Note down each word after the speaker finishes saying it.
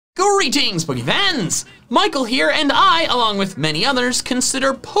Greetings, Pokéfans! Michael here, and I, along with many others,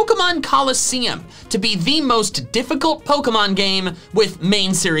 consider Pokémon Colosseum to be the most difficult Pokémon game with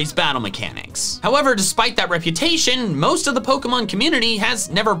main series battle mechanics. However, despite that reputation, most of the Pokémon community has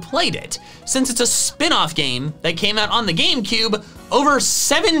never played it, since it's a spin-off game that came out on the GameCube over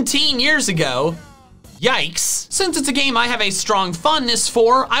 17 years ago. Yikes. Since it's a game I have a strong fondness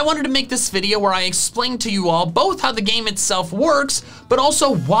for, I wanted to make this video where I explain to you all both how the game itself works, but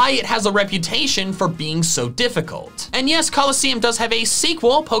also why it has a reputation for being so difficult. And yes, Colosseum does have a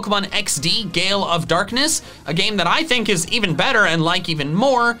sequel, Pokemon XD Gale of Darkness, a game that I think is even better and like even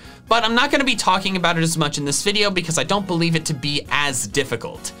more, but I'm not gonna be talking about it as much in this video because I don't believe it to be as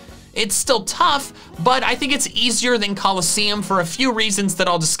difficult. It's still tough, but I think it's easier than Colosseum for a few reasons that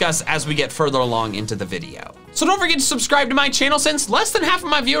I'll discuss as we get further along into the video. So don't forget to subscribe to my channel since less than half of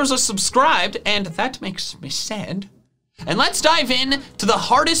my viewers are subscribed, and that makes me sad. And let's dive in to the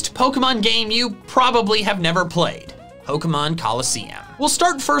hardest Pokemon game you probably have never played, Pokemon Colosseum. We'll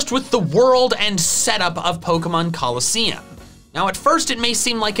start first with the world and setup of Pokemon Colosseum. Now at first it may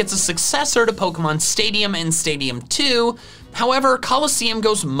seem like it's a successor to Pokemon Stadium and Stadium 2, however, Colosseum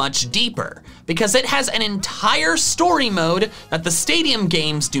goes much deeper because it has an entire story mode that the Stadium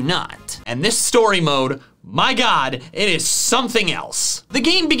games do not. And this story mode, my God, it is something else. The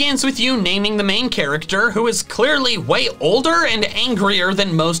game begins with you naming the main character, who is clearly way older and angrier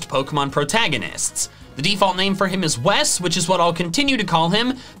than most Pokemon protagonists. The default name for him is Wes, which is what I'll continue to call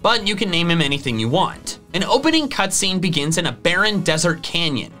him, but you can name him anything you want. An opening cutscene begins in a barren desert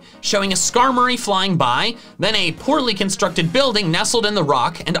canyon, showing a Skarmory flying by, then a poorly constructed building nestled in the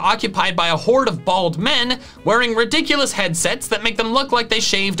rock and occupied by a horde of bald men wearing ridiculous headsets that make them look like they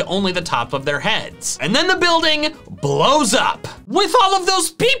shaved only the top of their heads. And then the building blows up, with all of those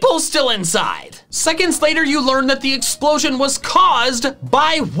people still inside. Seconds later, you learn that the explosion was caused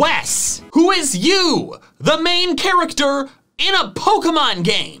by Wes, who is you, the main character in a Pokemon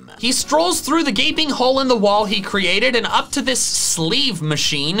game. He strolls through the gaping hole in the wall he created and up to this sleeve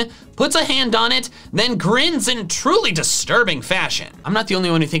machine, puts a hand on it, then grins in truly disturbing fashion. I'm not the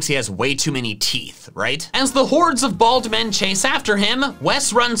only one who thinks he has way too many teeth, right? As the hordes of bald men chase after him,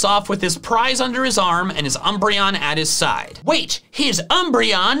 Wes runs off with his prize under his arm and his Umbreon at his side. Wait, his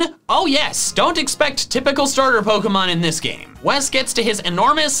Umbreon? Oh yes, don't expect typical starter Pokemon in this game. Wes gets to his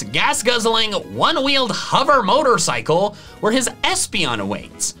enormous, gas-guzzling, one-wheeled hover motorcycle where his Espeon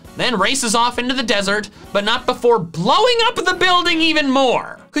awaits, then races off into the desert, but not before blowing up the building even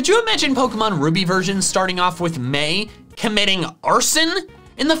more. Could you imagine Pokemon Ruby version starting off with May committing arson?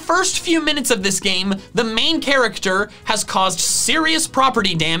 In the first few minutes of this game, the main character has caused serious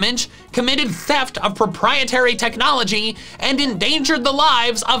property damage, committed theft of proprietary technology, and endangered the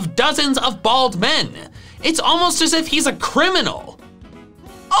lives of dozens of bald men. It's almost as if he's a criminal.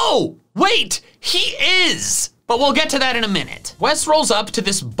 Oh, wait, he is! But we'll get to that in a minute. Wes rolls up to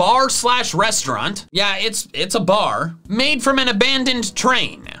this bar/restaurant. Yeah, it's a bar, made from an abandoned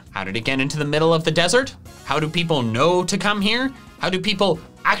train. How did it get into the middle of the desert? How do people know to come here? How do people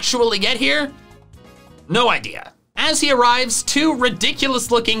actually get here? No idea. As he arrives, two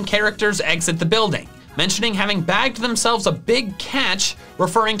ridiculous-looking characters exit the building, mentioning having bagged themselves a big catch,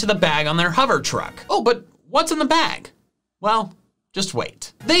 referring to the bag on their hover truck. Oh, but what's in the bag? Well, just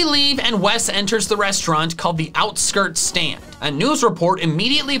wait. They leave and Wes enters the restaurant called the Outskirts Stand. A news report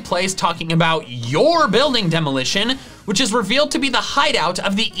immediately plays talking about your building demolition, which is revealed to be the hideout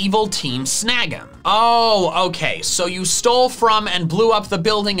of the evil Team Snag'em. Oh, okay, so you stole from and blew up the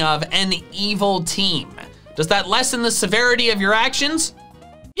building of an evil team. Does that lessen the severity of your actions?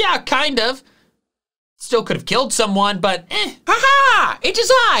 Yeah, kind of. Still could have killed someone, but eh. Haha, it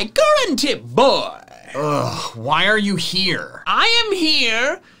is I, Current Boy. Ugh, why are you here? I am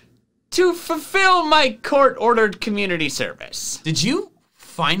here to fulfill my court-ordered community service. Did you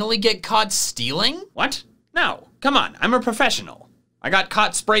finally get caught stealing? What? No, come on, I'm a professional. I got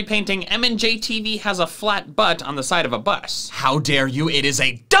caught spray painting MandJTV has a flat butt on the side of a bus. How dare you, it is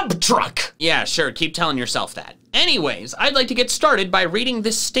a dump truck! Yeah, sure, keep telling yourself that. Anyways, I'd like to get started by reading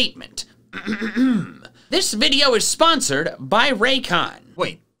this statement. This video is sponsored by Raycon.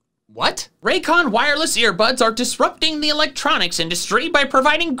 Wait. What? Raycon wireless earbuds are disrupting the electronics industry by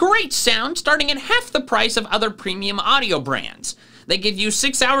providing great sound starting at half the price of other premium audio brands. They give you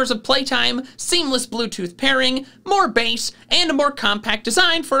 6 hours of playtime, seamless Bluetooth pairing, more bass, and a more compact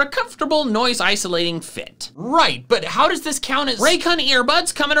design for a comfortable noise-isolating fit. Right, but how does this count as— Raycon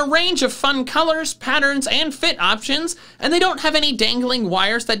earbuds come in a range of fun colors, patterns, and fit options, and they don't have any dangling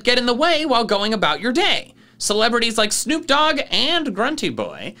wires that get in the way while going about your day. Celebrities like Snoop Dogg and Grunty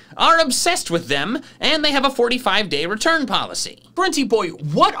Boy are obsessed with them, and they have a 45-day return policy. Grunty Boy,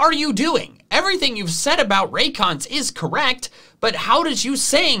 what are you doing? Everything you've said about Raycons is correct, but how does you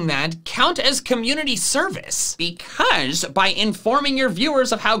saying that count as community service? Because by informing your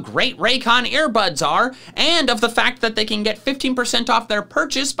viewers of how great Raycon earbuds are, and of the fact that they can get 15% off their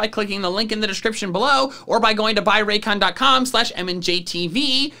purchase by clicking the link in the description below, or by going to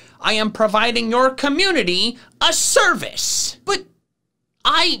buyraycon.com/MandJTV, I am providing your community a service. But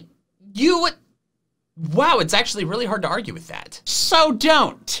wow, it's actually really hard to argue with that. So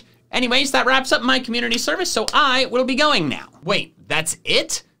don't. Anyways, that wraps up my community service, so I will be going now. Wait, that's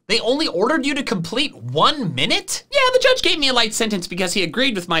it? They only ordered you to complete 1 minute? Yeah, the judge gave me a light sentence because he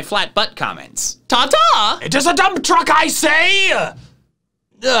agreed with my flat butt comments. Ta-ta! It is a dump truck, I say!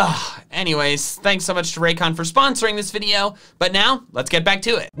 Ugh. Anyways, thanks so much to Raycon for sponsoring this video, but now, let's get back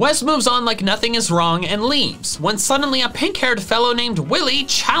to it. Wes moves on like nothing is wrong and leaves, when suddenly a pink-haired fellow named Willie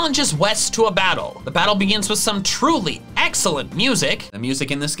challenges Wes to a battle. The battle begins with some truly excellent music. The music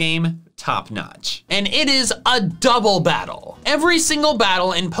in this game, top-notch. And it is a double battle. Every single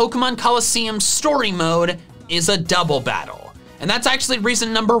battle in Pokemon Coliseum story mode is a double battle. And that's actually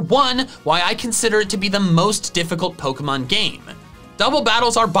reason number 1 why I consider it to be the most difficult Pokemon game. Double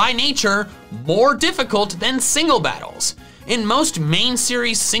battles are by nature more difficult than single battles. In most main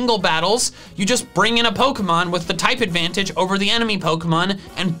series single battles, you just bring in a Pokemon with the type advantage over the enemy Pokemon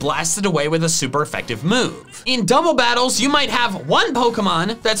and blast it away with a super effective move. In double battles, you might have one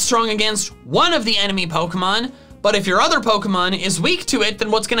Pokemon that's strong against one of the enemy Pokemon, but if your other Pokemon is weak to it, then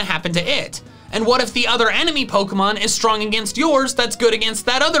what's gonna happen to it? And what if the other enemy Pokemon is strong against yours that's good against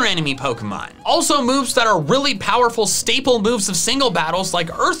that other enemy Pokemon? Also, moves that are really powerful staple moves of single battles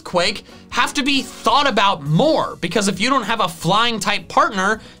like Earthquake have to be thought about more, because if you don't have a flying type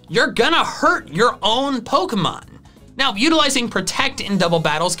partner, you're gonna hurt your own Pokemon. Now, utilizing Protect in double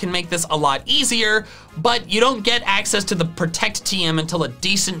battles can make this a lot easier, but you don't get access to the Protect TM until a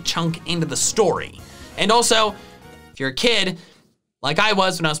decent chunk into the story. And also, if you're a kid, like I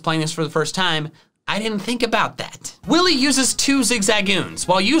was when I was playing this for the first time, I didn't think about that. Willie uses 2 Zigzagoons,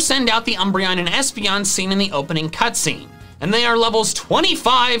 while you send out the Umbreon and Espeon seen in the opening cutscene. And they are levels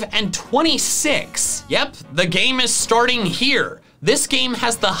 25 and 26. Yep, the game is starting here. This game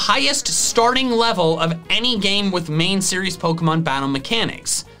has the highest starting level of any game with main series Pokemon battle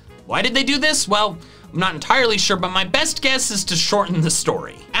mechanics. Why did they do this? Well, I'm not entirely sure, but my best guess is to shorten the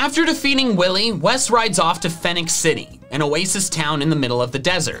story. After defeating Willie, Wes rides off to Phoenix City, an oasis town in the middle of the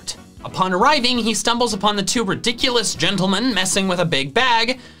desert. Upon arriving, he stumbles upon the 2 ridiculous gentlemen messing with a big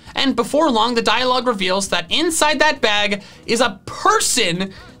bag, and before long, the dialogue reveals that inside that bag is a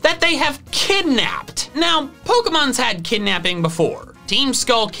person that they have kidnapped. Now, Pokemon's had kidnapping before. Team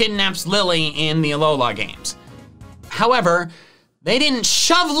Skull kidnaps Lily in the Alola games. However, they didn't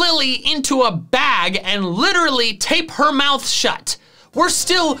shove Lily into a bag and literally tape her mouth shut. We're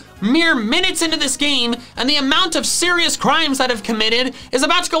still mere minutes into this game, and the amount of serious crimes that have committed is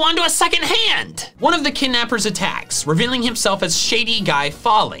about to go on to a second hand. One of the kidnappers attacks, revealing himself as Shady Guy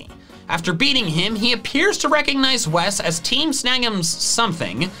Folly. After beating him, he appears to recognize Wes as Team Snag'em's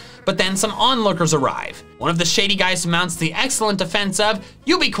something, but then some onlookers arrive. One of the Shady Guys mounts the excellent defense of,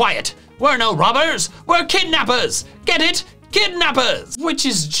 "You be quiet, we're no robbers, we're kidnappers, get it? Kidnappers!" Which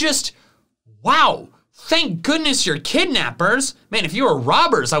is just, wow. Thank goodness you're kidnappers. Man, if you were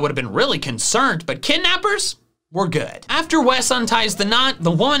robbers, I would have been really concerned, but kidnappers? We're good. After Wes unties the knot,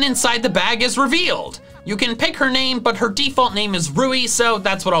 the woman inside the bag is revealed. You can pick her name, but her default name is Rui, so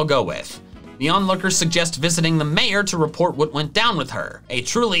that's what I'll go with. The onlookers suggest visiting the mayor to report what went down with her. A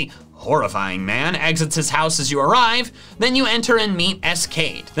truly horrifying man exits his house as you arrive, then you enter and meet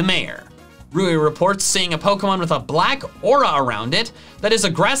S-Cade, the mayor. Rui reports seeing a Pokemon with a black aura around it that is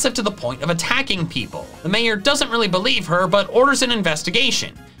aggressive to the point of attacking people. The mayor doesn't really believe her, but orders an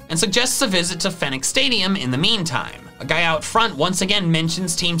investigation and suggests a visit to Phoenix Stadium in the meantime. A guy out front once again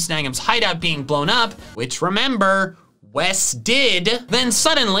mentions Team Snag'em's hideout being blown up, which remember, Wes did. Then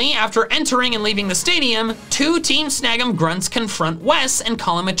suddenly, after entering and leaving the stadium, 2 Team Snag'em grunts confront Wes and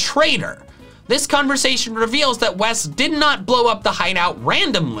call him a traitor. This conversation reveals that Wes did not blow up the hideout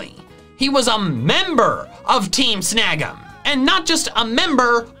randomly. He was a member of Team Snag'em. And not just a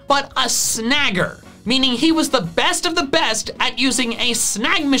member, but a snagger, meaning he was the best of the best at using a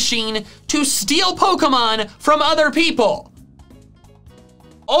snag machine to steal Pokemon from other people.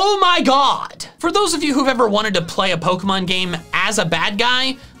 Oh my God. For those of you who've ever wanted to play a Pokemon game as a bad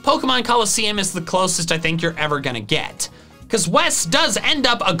guy, Pokemon Coliseum is the closest I think you're ever gonna get. Because Wes does end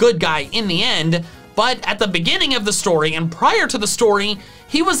up a good guy in the end, But at the beginning of the story and prior to the story,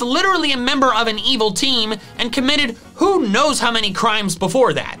 he was literally a member of an evil team and committed who knows how many crimes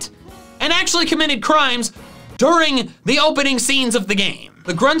before that. And actually committed crimes during the opening scenes of the game.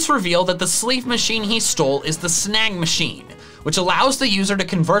 The grunts reveal that the sleeve machine he stole is the snag machine, which allows the user to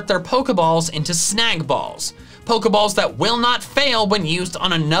convert their Pokeballs into snag balls. Pokeballs that will not fail when used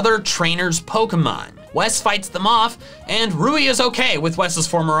on another trainer's Pokemon. Wes fights them off, and Rui is okay with Wes's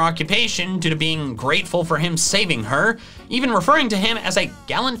former occupation due to being grateful for him saving her, even referring to him as a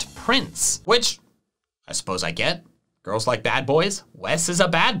gallant prince, which I suppose I get. Girls like bad boys. Wes is a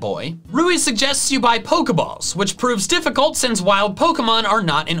bad boy. Rui suggests you buy Pokeballs, which proves difficult since wild Pokemon are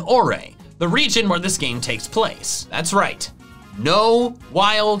not in Ouray, the region where this game takes place. That's right, no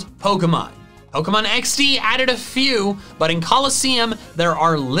wild Pokemon. Pokemon XD added a few, but in Colosseum, there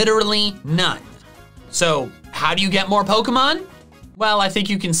are literally none. So how do you get more Pokemon? Well, I think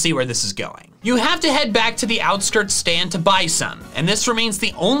you can see where this is going. You have to head back to the outskirts stand to buy some, and this remains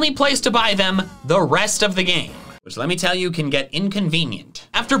the only place to buy them the rest of the game, which let me tell you can get inconvenient.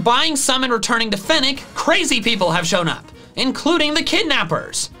 After buying some and returning to Fennec, crazy people have shown up, including the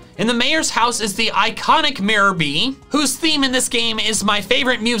kidnappers. In the mayor's house is the iconic Mirror Bee, whose theme in this game is my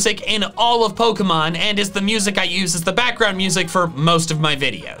favorite music in all of Pokemon and is the music I use as the background music for most of my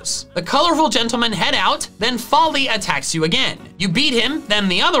videos. The colorful gentlemen head out, then Folly attacks you again. You beat him, then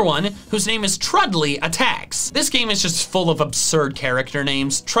the other one, whose name is Trudley, attacks. This game is just full of absurd character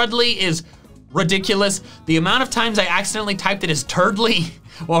names. Trudley is ridiculous. The amount of times I accidentally typed it as Turdley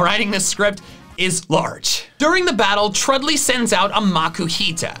while writing this script is large. During the battle, Trudley sends out a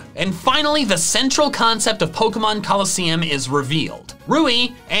Makuhita, and finally the central concept of Pokemon Colosseum is revealed. Rui,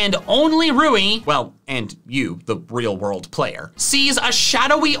 and only Rui, well, and you, the real world player, sees a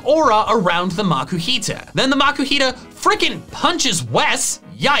shadowy aura around the Makuhita. Then the Makuhita frickin' punches Wes,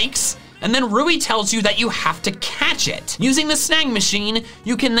 yikes, and then Rui tells you that you have to catch it. Using the snag machine,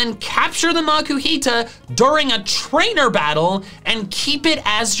 you can then capture the Makuhita during a trainer battle and keep it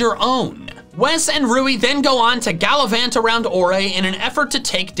as your own. Wes and Rui then go on to gallivant around Ouray in an effort to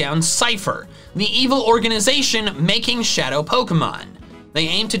take down Cypher, the evil organization making shadow Pokemon. They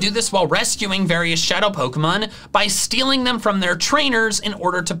aim to do this while rescuing various shadow Pokemon by stealing them from their trainers in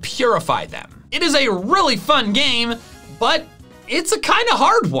order to purify them. It is a really fun game, but it's a kind of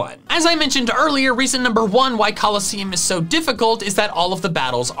hard one. As I mentioned earlier, reason number one why Colosseum is so difficult is that all of the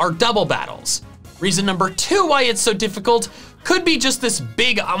battles are double battles. Reason number two why it's so difficult could be just this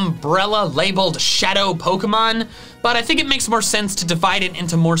big umbrella labeled shadow Pokemon, but I think it makes more sense to divide it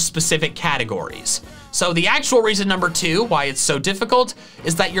into more specific categories. So the actual reason number two why it's so difficult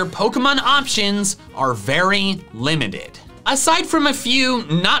is that your Pokemon options are very limited. Aside from a few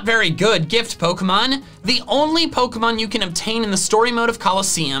not very good gift Pokemon, the only Pokemon you can obtain in the story mode of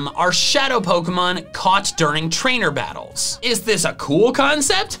Colosseum are shadow Pokemon caught during trainer battles. Is this a cool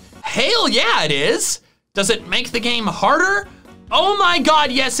concept? Hell yeah, it is. Does it make the game harder? Oh my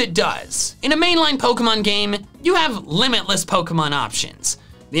god, yes it does. In a mainline Pokemon game, you have limitless Pokemon options.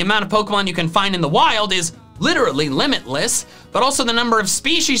 The amount of Pokemon you can find in the wild is literally limitless, but also the number of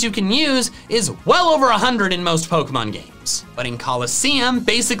species you can use is well over 100 in most Pokemon games. But in Colosseum,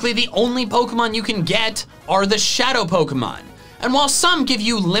 basically the only Pokemon you can get are the shadow Pokemon. And while some give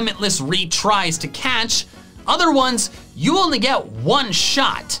you limitless retries to catch, other ones you only get one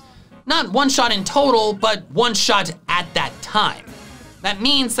shot. Not one shot in total, but one shot at that time. That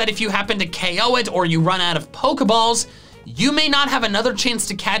means that if you happen to KO it or you run out of Pokeballs, you may not have another chance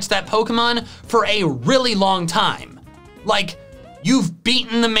to catch that Pokemon for a really long time. Like, you've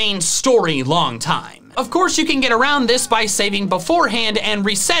beaten the main story long time. Of course, you can get around this by saving beforehand and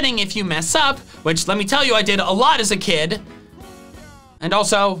resetting if you mess up, which let me tell you, I did a lot as a kid. And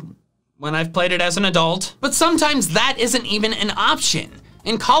also, when I've played it as an adult. But sometimes that isn't even an option.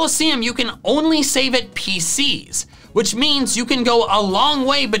 In Colosseum, you can only save at PCs, which means you can go a long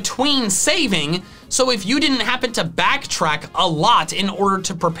way between saving, so if you didn't happen to backtrack a lot in order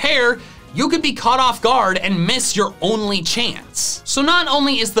to prepare, you could be caught off guard and miss your only chance. So not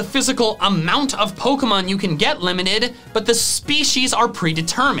only is the physical amount of Pokemon you can get limited, but the species are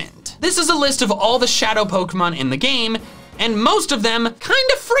predetermined. This is a list of all the shadow Pokemon in the game, and most of them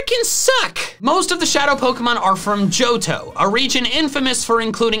kinda freaking suck. Most of the shadow Pokemon are from Johto, a region infamous for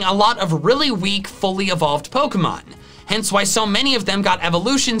including a lot of really weak, fully evolved Pokemon. Hence why so many of them got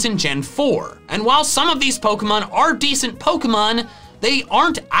evolutions in Gen 4. And while some of these Pokemon are decent Pokemon, they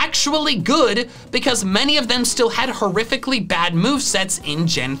aren't actually good because many of them still had horrifically bad movesets in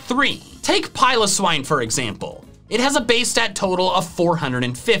Gen 3. Take Piloswine for example. It has a base stat total of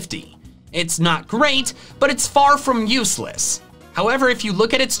 450. It's not great, but it's far from useless. However, if you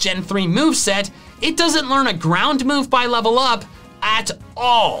look at its Gen 3 moveset, it doesn't learn a ground move by level up at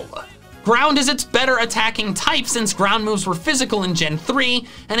all. Ground is its better attacking type since ground moves were physical in Gen 3,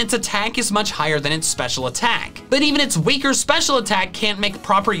 and its attack is much higher than its special attack. But even its weaker special attack can't make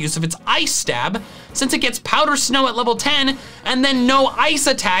proper use of its Ice Stab, since it gets Powder Snow at level 10, and then no ice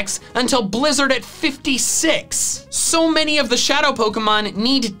attacks until Blizzard at 56. So many of the Shadow Pokemon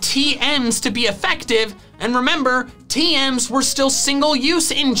need TMs to be effective, and remember, TMs were still single use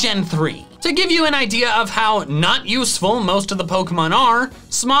in Gen 3. To give you an idea of how not useful most of the Pokemon are,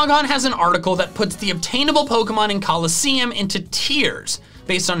 Smogon has an article that puts the obtainable Pokemon in Colosseum into tiers,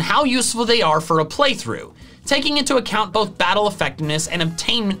 based on how useful they are for a playthrough, taking into account both battle effectiveness and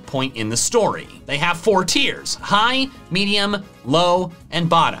obtainment point in the story. They have 4 tiers: high, medium, low, and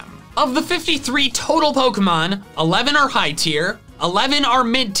bottom. Of the 53 total Pokemon, 11 are high tier, 11 are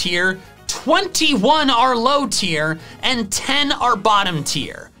mid tier, 21 are low tier, and 10 are bottom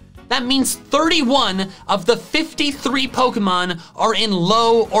tier. That means 31 of the 53 Pokemon are in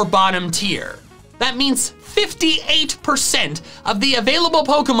low or bottom tier. That means 58% of the available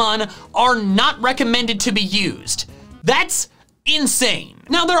Pokemon are not recommended to be used. That's insane.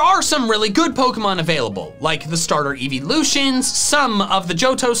 Now, there are some really good Pokemon available, like the starter evolutions, some of the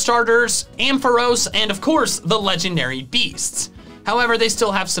Johto starters, Ampharos, and of course, the legendary beasts. However, they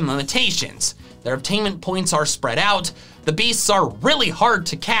still have some limitations. Their obtainment points are spread out, the beasts are really hard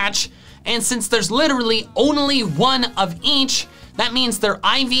to catch, and since there's literally only one of each, that means their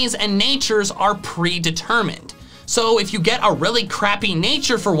IVs and natures are predetermined. So if you get a really crappy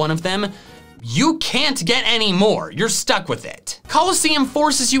nature for one of them, you can't get any more, you're stuck with it. Colosseum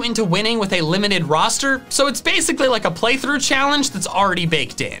forces you into winning with a limited roster, so it's basically like a playthrough challenge that's already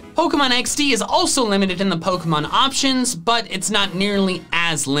baked in. Pokemon XD is also limited in the Pokemon options, but it's not nearly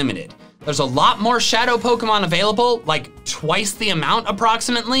as limited. There's a lot more Shadow Pokemon available, like twice the amount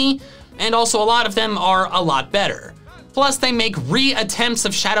approximately, and also a lot of them are a lot better. Plus, they make re-attempts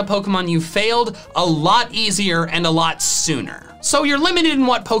of Shadow Pokemon you failed a lot easier and a lot sooner. So you're limited in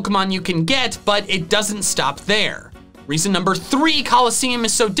what Pokemon you can get, but it doesn't stop there. Reason number 3 Colosseum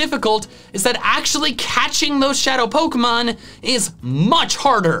is so difficult is that actually catching those Shadow Pokemon is much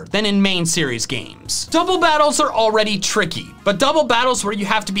harder than in main series games. Double battles are already tricky, but double battles where you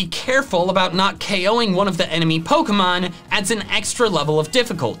have to be careful about not KOing one of the enemy Pokemon adds an extra level of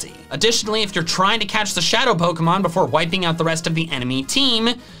difficulty. Additionally, if you're trying to catch the Shadow Pokemon before wiping out the rest of the enemy team,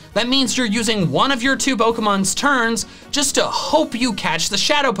 that means you're using one of your 2 Pokemon's turns just to hope you catch the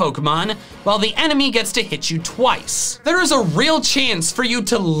Shadow Pokemon, while the enemy gets to hit you twice. There is a real chance for you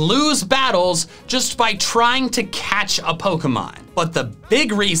to lose battles just by trying to catch a Pokemon. But the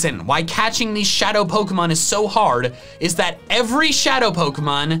big reason why catching these Shadow Pokemon is so hard is that every Shadow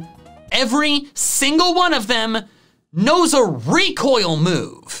Pokemon, every single one of them, knows a recoil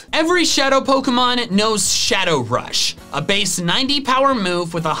move. Every Shadow Pokemon knows Shadow Rush, a base 90 power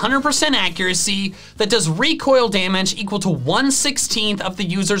move with 100% accuracy that does recoil damage equal to 1/16 of the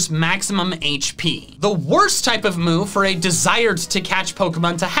user's maximum HP. The worst type of move for a desired to catch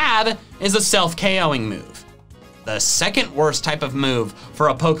Pokemon to have is a self-KOing move. The second worst type of move for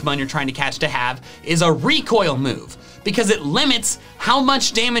a Pokemon you're trying to catch to have is a recoil move, because it limits how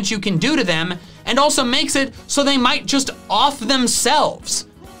much damage you can do to them and also makes it so they might just off themselves.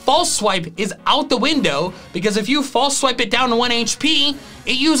 False Swipe is out the window because if you false swipe it down to 1 HP,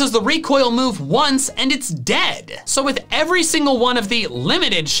 it uses the recoil move once and it's dead. So with every single one of the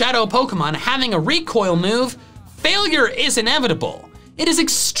limited Shadow Pokemon having a recoil move, failure is inevitable. It is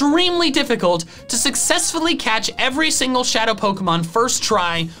extremely difficult to successfully catch every single Shadow Pokemon first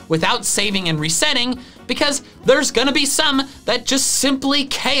try without saving and resetting, because there's gonna be some that just simply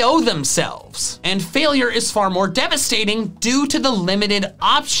KO themselves. And failure is far more devastating due to the limited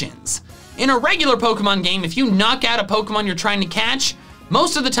options. In a regular Pokemon game, if you knock out a Pokemon you're trying to catch,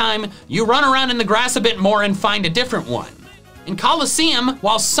 most of the time you run around in the grass a bit more and find a different one. In Colosseum,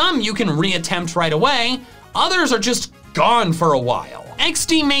 while some you can reattempt right away, others are just gone for a while.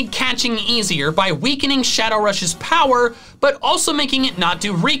 XD made catching easier by weakening Shadow Rush's power, but also making it not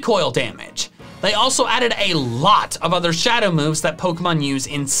do recoil damage. They also added a lot of other Shadow moves that Pokemon use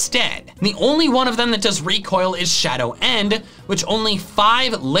instead. The only one of them that does recoil is Shadow End, which only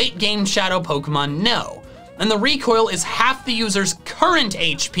 5 late game Shadow Pokemon know. And the recoil is half the user's current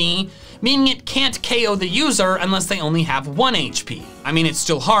HP, meaning it can't KO the user unless they only have 1 HP. I mean, it's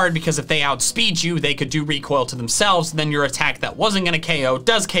still hard because if they outspeed you, they could do recoil to themselves, then your attack that wasn't gonna KO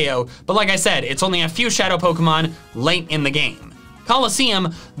does KO, but like I said, it's only a few Shadow Pokemon late in the game.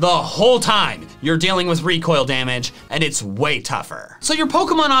 Colosseum, the whole time you're dealing with recoil damage, and it's way tougher. So your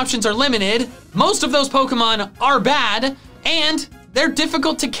Pokemon options are limited, most of those Pokemon are bad, and they're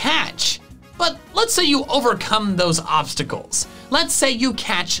difficult to catch. But let's say you overcome those obstacles. Let's say you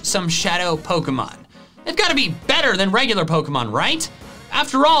catch some shadow Pokemon. They've gotta be better than regular Pokemon, right?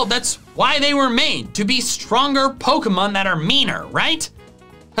 After all, that's why they were made, to be stronger Pokemon that are meaner, right?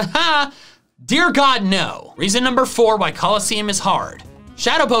 Haha, dear God, no. Reason number 4 why Colosseum is hard.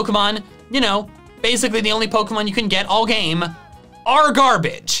 Shadow Pokemon, you know, basically the only Pokemon you can get all game, are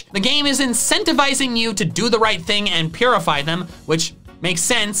garbage. The game is incentivizing you to do the right thing and purify them, which makes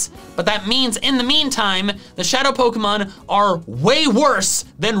sense, but that means in the meantime, the Shadow Pokemon are way worse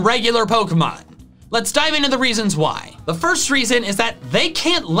than regular Pokemon. Let's dive into the reasons why. The first reason is that they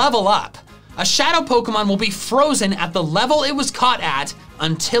can't level up. A Shadow Pokemon will be frozen at the level it was caught at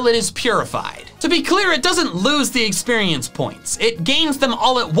until it is purified. To be clear, it doesn't lose the experience points. It gains them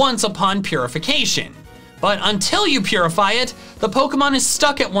all at once upon purification. But until you purify it, the Pokemon is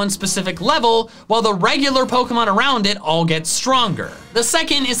stuck at one specific level while the regular Pokemon around it all get stronger. The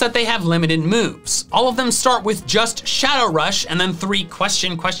second is that they have limited moves. All of them start with just Shadow Rush and then 3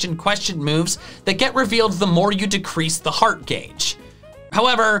 question moves that get revealed the more you decrease the heart gauge.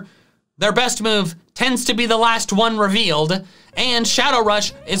 However, their best move tends to be the last one revealed, and Shadow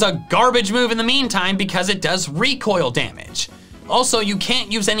Rush is a garbage move in the meantime because it does recoil damage. Also, you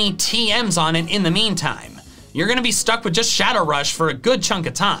can't use any TMs on it in the meantime. You're gonna be stuck with just Shadow Rush for a good chunk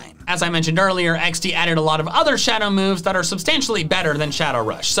of time. As I mentioned earlier, XD added a lot of other Shadow moves that are substantially better than Shadow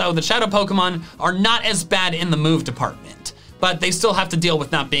Rush, so the Shadow Pokemon are not as bad in the move department, but they still have to deal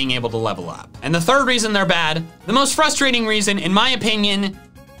with not being able to level up. And the third reason they're bad, the most frustrating reason in my opinion,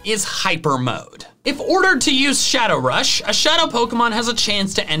 is Hyper Mode. If ordered to use Shadow Rush, a Shadow Pokemon has a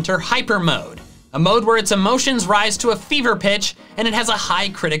chance to enter Hyper Mode, a mode where its emotions rise to a fever pitch and it has a high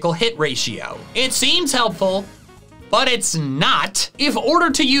critical hit ratio. It seems helpful, but it's not. If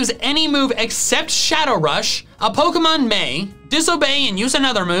ordered to use any move except Shadow Rush, a Pokemon may disobey and use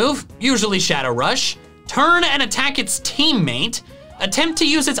another move, usually Shadow Rush, turn and attack its teammate, attempt to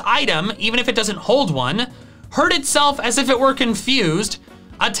use its item even if it doesn't hold one, hurt itself as if it were confused,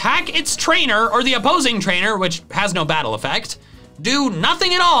 attack its trainer or the opposing trainer, which has no battle effect, do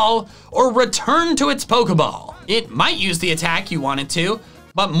nothing at all, or return to its Pokeball. It might use the attack you want it to,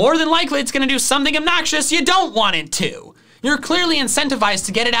 but more than likely it's gonna do something obnoxious you don't want it to. You're clearly incentivized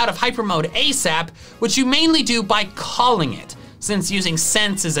to get it out of Hyper Mode ASAP, which you mainly do by calling it, since using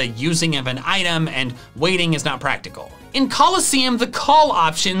Sense is a using of an item and waiting is not practical. In Colosseum, the call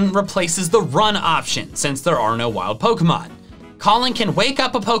option replaces the run option, since there are no wild Pokemon. Calling can wake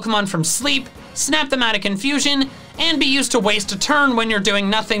up a Pokemon from sleep, snap them out of confusion, and be used to waste a turn when you're doing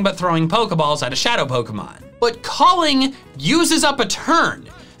nothing but throwing Pokeballs at a Shadow Pokemon. But calling uses up a turn,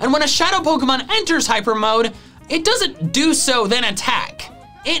 and when a Shadow Pokemon enters Hyper Mode, it doesn't do so then attack.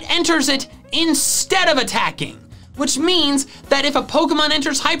 It enters it instead of attacking, which means that if a Pokemon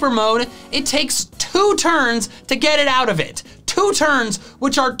enters Hyper Mode, it takes 2 turns to get it out of it. 2 turns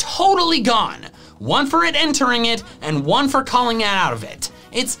which are totally gone. 1 for it entering it, and 1 for calling it out of it.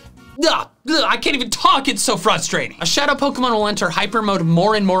 It's, I can't even talk, it's so frustrating. A Shadow Pokemon will enter Hyper Mode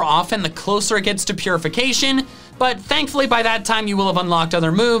more and more often the closer it gets to purification, but thankfully by that time you will have unlocked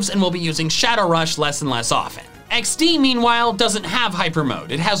other moves and will be using Shadow Rush less and less often. XD, meanwhile, doesn't have Hyper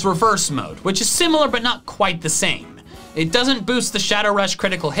Mode. It has Reverse Mode, which is similar but not quite the same. It doesn't boost the Shadow Rush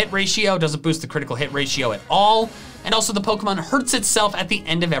critical hit ratio, doesn't boost the critical hit ratio at all, and also the Pokemon hurts itself at the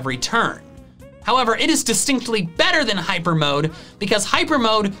end of every turn. However, it is distinctly better than Hyper Mode because Hyper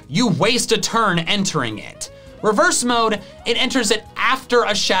Mode, you waste a turn entering it. Reverse Mode, it enters it after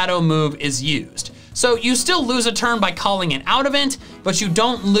a Shadow move is used. So you still lose a turn by calling it out of it, but you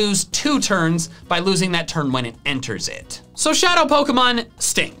don't lose 2 turns by losing that turn when it enters it. So Shadow Pokemon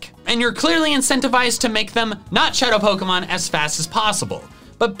stink, and you're clearly incentivized to make them not Shadow Pokemon as fast as possible.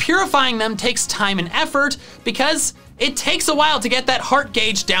 But purifying them takes time and effort because it takes a while to get that heart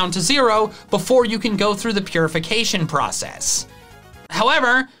gauge down to 0 before you can go through the purification process.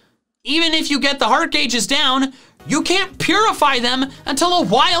 However, even if you get the heart gauges down, you can't purify them until a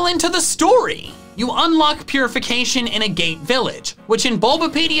while into the story. You unlock purification in a gate village, which in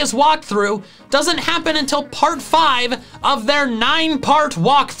Bulbapedia's walkthrough doesn't happen until part 5 of their 9-part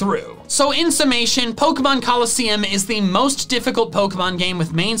walkthrough. So in summation, Pokemon Colosseum is the most difficult Pokemon game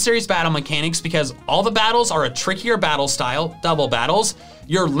with main series battle mechanics because all the battles are a trickier battle style, double battles.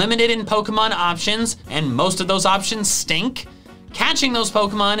 You're limited in Pokemon options, and most of those options stink. Catching those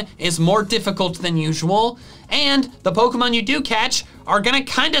Pokemon is more difficult than usual, and the Pokemon you do catch are gonna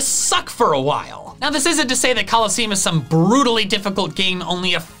kinda suck for a while. Now this isn't to say that Colosseum is some brutally difficult game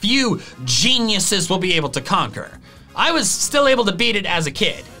only a few geniuses will be able to conquer. I was still able to beat it as a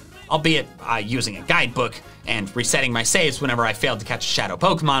kid, albeit using a guidebook and resetting my saves whenever I failed to catch a shadow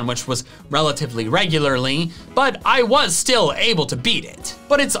Pokemon, which was relatively regularly, but I was still able to beat it.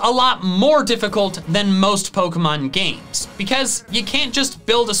 But it's a lot more difficult than most Pokemon games, because you can't just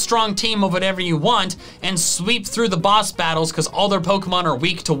build a strong team of whatever you want and sweep through the boss battles because all their Pokemon are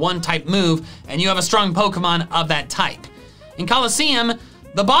weak to one type move and you have a strong Pokemon of that type. In Colosseum,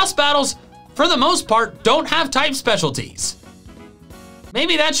 the boss battles, for the most part, don't have type specialties.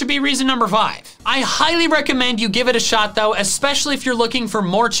 Maybe that should be reason number 5. I highly recommend you give it a shot though, especially if you're looking for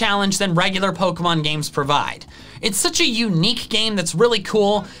more challenge than regular Pokemon games provide. It's such a unique game that's really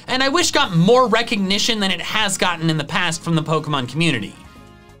cool, and I wish got more recognition than it has gotten in the past from the Pokemon community.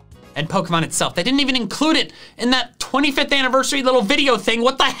 And Pokemon itself, they didn't even include it in that 25th anniversary little video thing,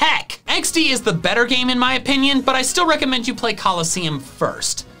 what the heck? XD is the better game in my opinion, but I still recommend you play Colosseum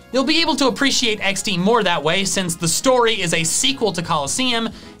first. You'll be able to appreciate XD more that way since the story is a sequel to Colosseum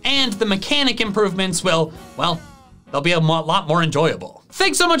and the mechanic improvements will, well, they'll be a lot more enjoyable.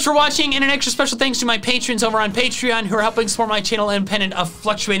 Thanks so much for watching, and an extra special thanks to my patrons over on Patreon who are helping support my channel independent of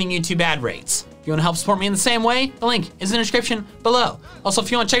fluctuating YouTube ad rates. If you wanna help support me in the same way, the link is in the description below. Also,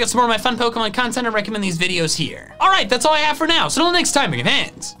 if you wanna check out some more of my fun Pokemon content, I recommend these videos here. All right, that's all I have for now, so until next time, big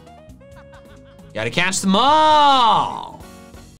fans, gotta catch them all.